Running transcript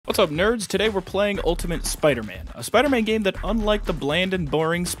What's up, nerds? Today we're playing Ultimate Spider-Man, a Spider-Man game that, unlike the bland and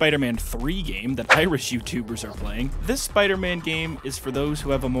boring Spider-Man 3 game that Irish YouTubers are playing, this Spider-Man game is for those who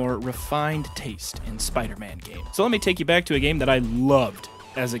have a more refined taste in Spider-Man games. So let me take you back to a game that I loved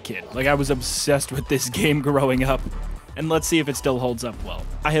as a kid. Like, I was obsessed with this game growing up, and let's see if it still holds up well.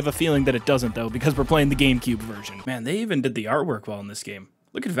 I have a feeling that it doesn't, though, because we're playing the GameCube version. Man, they even did the artwork well in this game.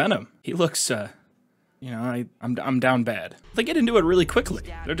 Look at Venom. He looks, you know, I'm down bad. They get into it really quickly.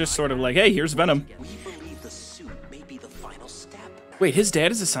 They're just sort of like, hey, here's Venom. Wait, his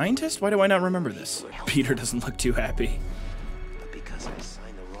dad is a scientist? Why do I not remember this? Peter doesn't look too happy. Because I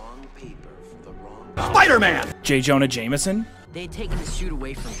signed the wrong paper for the wrong Spider-Man! J. Jonah Jameson? They had taken the suit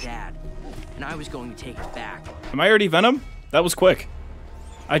away from Dad, and I was going to take it back. Am I already Venom? That was quick.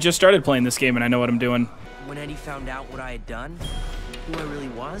 I just started playing this game and I know what I'm doing. When Eddie found out what I had done, who I really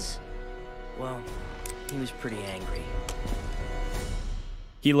was, well, he was pretty angry.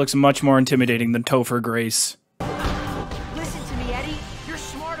 He looks much more intimidating than Topher Grace. Listen to me, Eddie. You're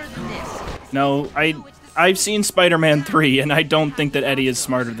smarter than this. No, I've seen Spider-Man 3, and I don't think that Eddie is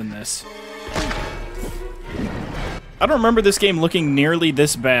smarter than this. I don't remember this game looking nearly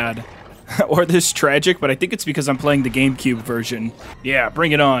this bad, or this tragic, but I think it's because I'm playing the GameCube version. Yeah,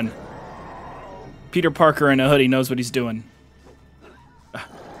 bring it on. Peter Parker in a hoodie knows what he's doing.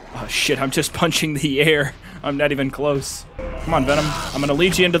 Oh shit, I'm just punching the air. I'm not even close. Come on, Venom. I'm gonna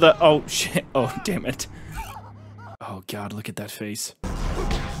lead you into the... Oh, shit. Oh, damn it. Oh, God, look at that face.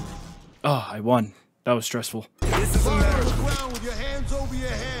 Oh, I won. That was stressful. This is America. With your hands over your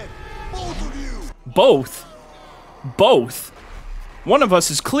head. Both of you. Both? Both? One of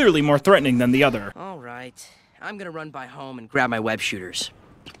us is clearly more threatening than the other. All right. I'm gonna run by home and grab my web shooters.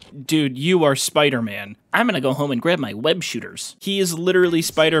 Dude, you are Spider-Man. I'm gonna go home and grab my web shooters. He is literally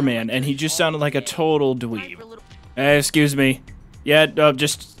Spider-Man, and he just sounded like a total dweeb. Excuse me. Yeah,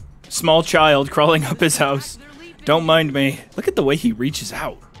 just small child crawling up his house. Don't mind me. Look at the way he reaches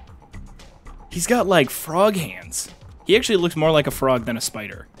out. He's got, like, frog hands. He actually looks more like a frog than a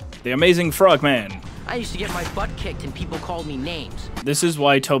spider. The Amazing Frogman. I used to get my butt kicked and people called me names. This is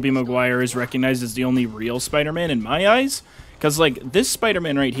why Tobey Maguire is recognized as the only real Spider-Man in my eyes. Because, like, this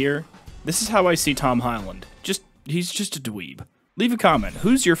Spider-Man right here, this is how I see Tom Holland. He's just a dweeb. Leave a comment.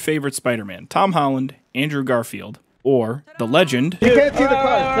 Who's your favorite Spider-Man? Tom Holland, Andrew Garfield, or the legend... You can't see the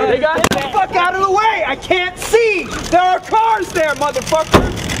cars. They got the fuck out of the way! I can't see! There are cars there,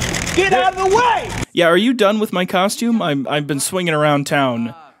 motherfucker! Get out of the way! Yeah, are you done with my costume? I've been swinging around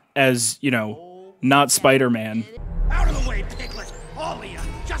town as, you know, not Spider-Man. Out of the way, Piglet. All of you.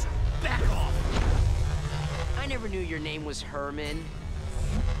 Just back off. I never knew your name was Herman.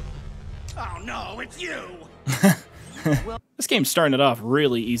 Oh, no, it's you. This game's starting it off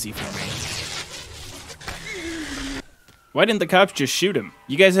really easy for me. Why didn't the cops just shoot him?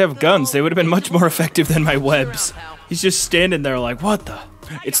 You guys have guns. They would have been much more effective than my webs. He's just standing there like, what the?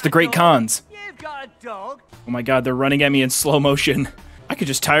 It's the Great Khans. You've got a dog. Oh my God, they're running at me in slow motion. I could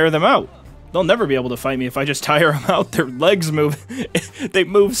just tire them out. They'll never be able to fight me if I just tire them out. Their legs move. They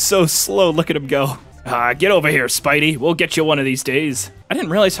move so slow. Look at them go. Get over here, Spidey. We'll get you one of these days. I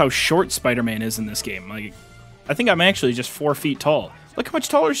didn't realize how short Spider-Man is in this game. Like, I think I'm actually just 4 feet tall. Look how much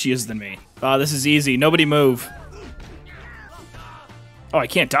taller she is than me. This is easy. Nobody move. Oh, I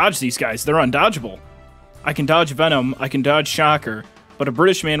can't dodge these guys. They're undodgeable. I can dodge Venom. I can dodge Shocker. But a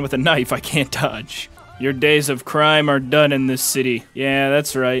British man with a knife, I can't dodge. Your days of crime are done in this city. Yeah,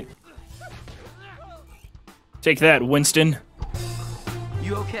 that's right. Take that, Winston.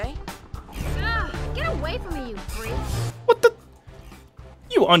 You okay? Get away from me, you freak. What the?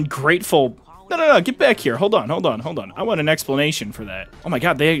 You ungrateful... No, get back here. Hold on. I want an explanation for that. Oh my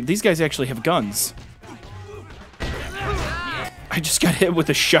God, these guys actually have guns. I just got hit with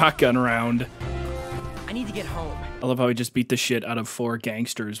a shotgun round. I need to get home. I love how he just beat the shit out of 4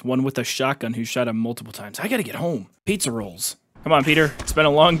 gangsters, one with a shotgun who shot him multiple times. I gotta get home. Pizza rolls. Come on, Peter. It's been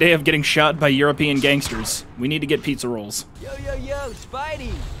a long day of getting shot by European gangsters. We need to get pizza rolls. Yo,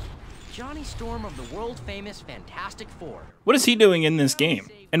 Spidey! Johnny Storm of the world-famous Fantastic Four. What is he doing in this game?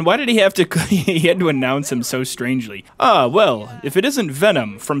 And why did he have to... he had to announce him so strangely. Well, if it isn't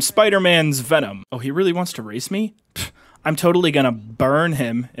Venom from Spider-Man's Venom. Oh, he really wants to race me? Pfft, I'm totally gonna burn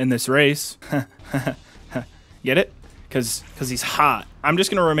him in this race. Get it? Because he's hot. I'm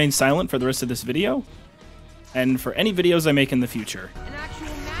just gonna remain silent for the rest of this video. And for any videos I make in the future. An actual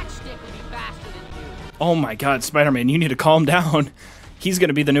matchstick would be faster than you. Oh my God, Spider-Man, you need to calm down. He's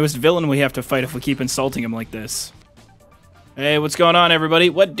gonna be the newest villain we have to fight if we keep insulting him like this. Hey, what's going on, everybody?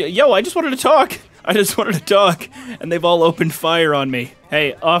 Yo, I just wanted to talk. And they've all opened fire on me.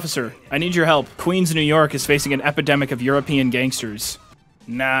 Hey, officer, I need your help. Queens, New York is facing an epidemic of European gangsters.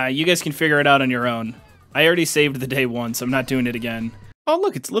 Nah, you guys can figure it out on your own. I already saved the day once. I'm not doing it again. Oh,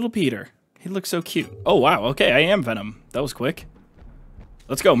 look, it's little Peter. He looks so cute. Oh, wow. Okay, I am Venom. That was quick.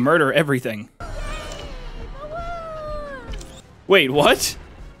 Let's go murder everything. Wait, what?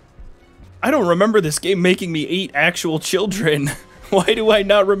 I don't remember this game making me eat actual children. Why do I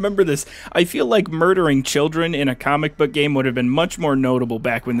not remember this? I feel like murdering children in a comic book game would have been much more notable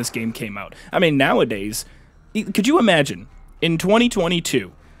back when this game came out. I mean, nowadays, could you imagine, in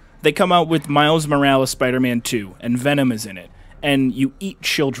 2022, they come out with Miles Morales Spider-Man 2, and Venom is in it, and you eat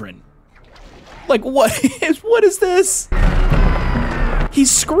children. Like, what is this?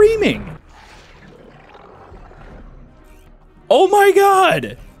 He's screaming. Oh my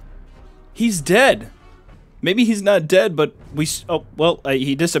god! He's dead. Maybe he's not dead, but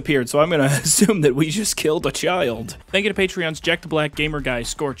he disappeared, so I'm gonna assume that we just killed a child. Thank you to Patreons JacktheBlack, GamerGuy,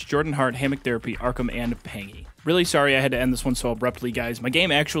 Scorch, Jordan Hart, HammockTherapy, Arkham, and Pengy. Really sorry I had to end this one so abruptly, guys. My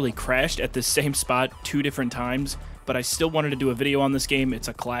game actually crashed at the same spot 2 different times, but I still wanted to do a video on this game. It's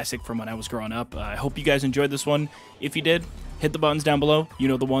a classic from when I was growing up. I hope you guys enjoyed this one. If you did, hit the buttons down below. You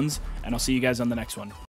know the ones, and I'll see you guys on the next one.